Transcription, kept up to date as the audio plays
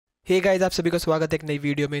Hey guys, आप सभी का स्वागत है एक नई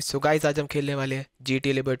वीडियो में। सो गाइस, आज हम खेलने वाले हैं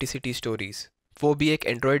GTA लिबर्टी सिटी स्टोरीज, वो भी एक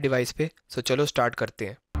एंड्रॉयड डिवाइस पे। सो चलो स्टार्ट करते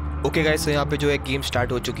हैं। ओके गाइस, तो यहाँ पे जो है गेम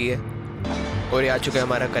स्टार्ट हो चुकी है और ये आ चुका है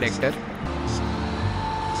हमारा कैरेक्टर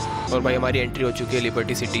और भाई हमारी एंट्री हो चुकी है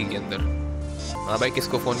लिबर्टी सिटी के अंदर। हाँ भाई,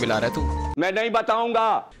 किसको फोन मिला रहा है तू? मैं नहीं बताऊंगा।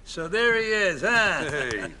 So there he is, huh?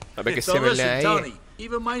 Hey. अबे किससे मिलने आया है Toni,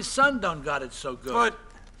 even my son done got it so good. But,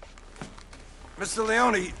 Mr.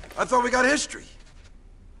 Leone, I thought we got history.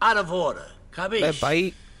 Out of order. Kabish. भाई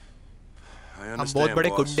हम बहुत बड़े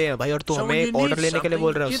गुंडे हैं भाई, और तू हमें ऑर्डर लेने के लिए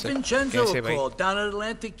बोल रहा है उससे? कैसे भाई? Down at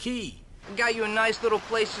Atlantic Key. Got you a nice little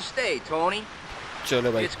place to stay, Tony.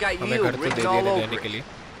 चलो भाई, हमें घर तो दे दिया रहने के लिए।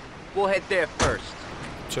 We'll head there first.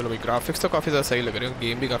 चलो भाई, ग्राफिक्स तो काफ़ी ज़्यादा सही लग रहे हैं,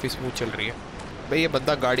 गेम भी काफ़ी स्मूथ चल रही है। भाई ये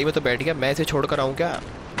बंदा गाड़ी में तो बैठ गया, मैं इसे छोड़ कर आऊँ क्या?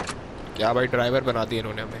 क्या भाई, ड्राइवर बना दिया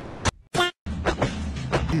इन्होंने हमें।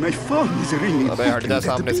 अबे हट जा,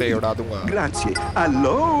 सामने से ही उड़ा दूंगा।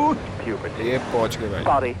 ये पहुंच गए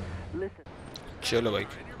भाई। चलो भाई,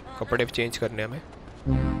 कपड़े चेंज करने हमें।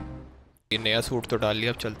 ये नया सूट तो डाल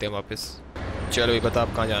लिया, अब चलते हैं वापस। चलो भाई, बता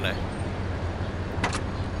आप कहाँ जाना है?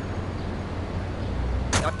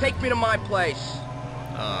 Now take me to my place.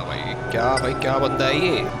 हाँ भाई, क्या बंदा है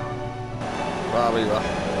ये? वाह भाई वाह,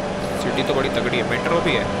 सिटी तो बड़ी तगड़ी है, मेट्रो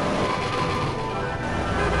भी है।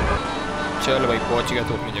 चल भाई, पहुंच गया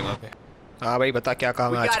तो अपनी जगह पे। हाँ भाई, बता क्या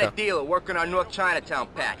काम है आज का?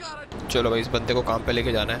 चलो भाई, इस बंदे को काम पे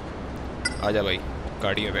लेके जाना है। आजा भाई,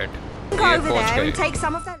 गाड़ी में बैठ। ये पहुंच गए।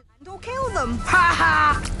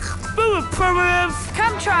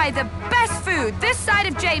 Come try the best food this side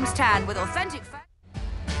of Jamestown with authentic.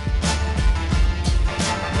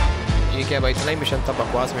 ये क्या भाई, इतना ही मिशन था?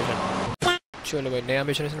 बकवास मिशन। चलो भाई, नया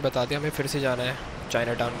मिशन इसने बता दिया, हमें फिर से जाना है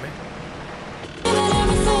चाइना टाउन में।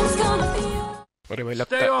 अरे भाई,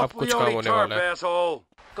 लगता है अब कुछ काम होने वाला है।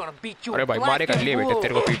 अरे भाई, मारे कर लिए बेटे,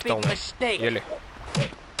 तेरे को पीटता हूँ मैं। ये ले,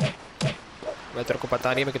 मैं तेरे को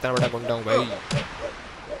पता नहीं मैं कितना बड़ा गुंडा हूँ भाई।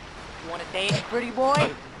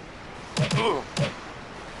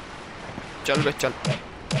 चल बे चल।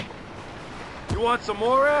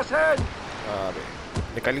 अबे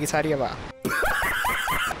निकल गई सारी हवा।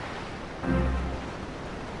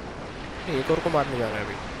 एक और को मारने जाना है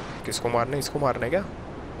अभी। किसको मारना है? इसको मारना है क्या?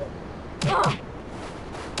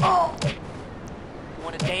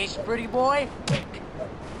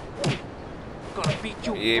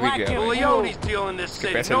 ये भी गया भाई।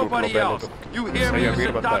 पैसे लूट लो पहले तो। सही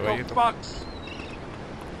अमीर बंदा है भाई ये तो।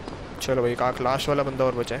 चलो भाई, एक लास्ट वाला बंदा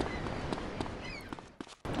और बचा है।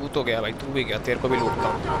 तू तो गया भाई, तू भी गया, तेरे को भी लूटता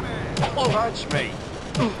हूँ।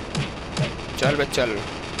 चल बे चल।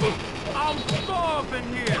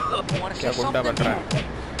 क्या गुंडा बन रहा है?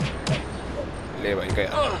 ले भाई, गया।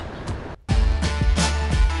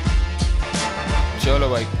 चलो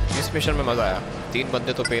भाई, इस मिशन में मजा आया। 3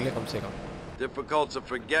 बंदे तो पहले कम से कम।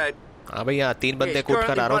 हाँ भाई, यहाँ 3 बंदे कूट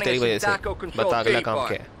कर आ रहा हूँ तेरी वजह से। बता अगला काम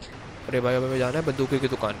क्या है? अरे भाई, हमें जाना है बंदूकों की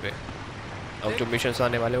दुकान पे। अब जो मिशंस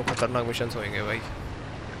आने वाले हैं वो खतरनाक मिशंस होंगे भाई।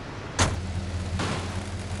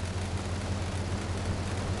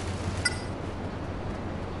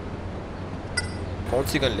 कौन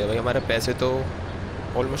सी गन ले भाई? हमारे पैसे तो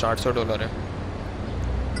ऑलमोस्ट $800 है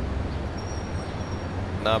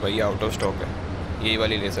ना भाई, आउट ऑफ स्टॉक है। यही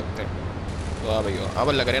वाली ले सकते हैं। वाह भाई वाह, अब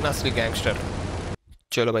लग रहे हैं ना असली गैंगस्टर।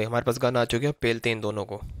 चलो भाई, हमारे पास गन आ चुकी है, पेलते हैं इन दोनों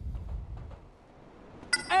को।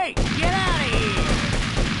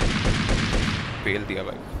 पेल दिया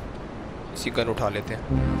भाई, इसी गन उठा लेते हैं।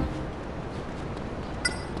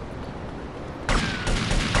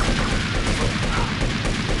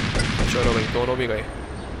 चलो भाई, दोनों भी गए।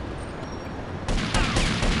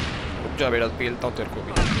 रुक जा बेटा, पेलता हूँ तेरे को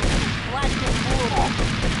भी।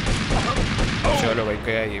 चलो भाई,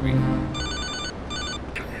 गया ये भी।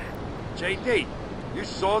 JD, you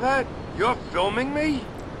saw that? You're filming me?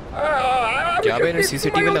 क्या भाई,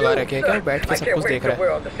 CCTV लगा रखे हैं क्या? बैठ के सब कुछ देख रहा है।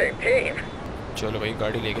 चलो भाई,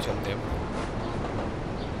 गाड़ी लेके चलते हैं।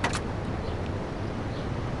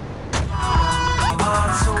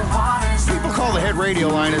 People call the head radio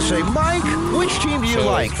line and say, Mike, which team do you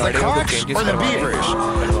like, the Hawks or the Beavers?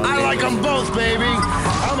 I like them both, baby.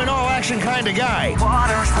 I'm an all-action kind of guy.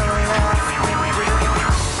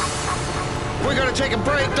 We're gonna take a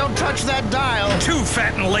break. Don't touch that dial. Too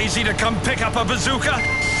fat and lazy to come pick up a bazooka.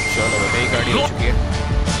 चलो भाई, नई गाड़ी हो चुकी है।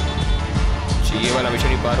 ये वाला mission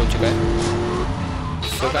ही पार हो चुका है।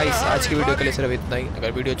 तो गाइस, आज की वीडियो के लिए सिर्फ इतना ही।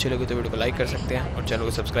 अगर वीडियो अच्छी लगी तो वीडियो को लाइक कर सकते हैं और चैनल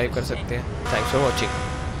को सब्सक्राइब कर सकते हैं। Thanks for watching.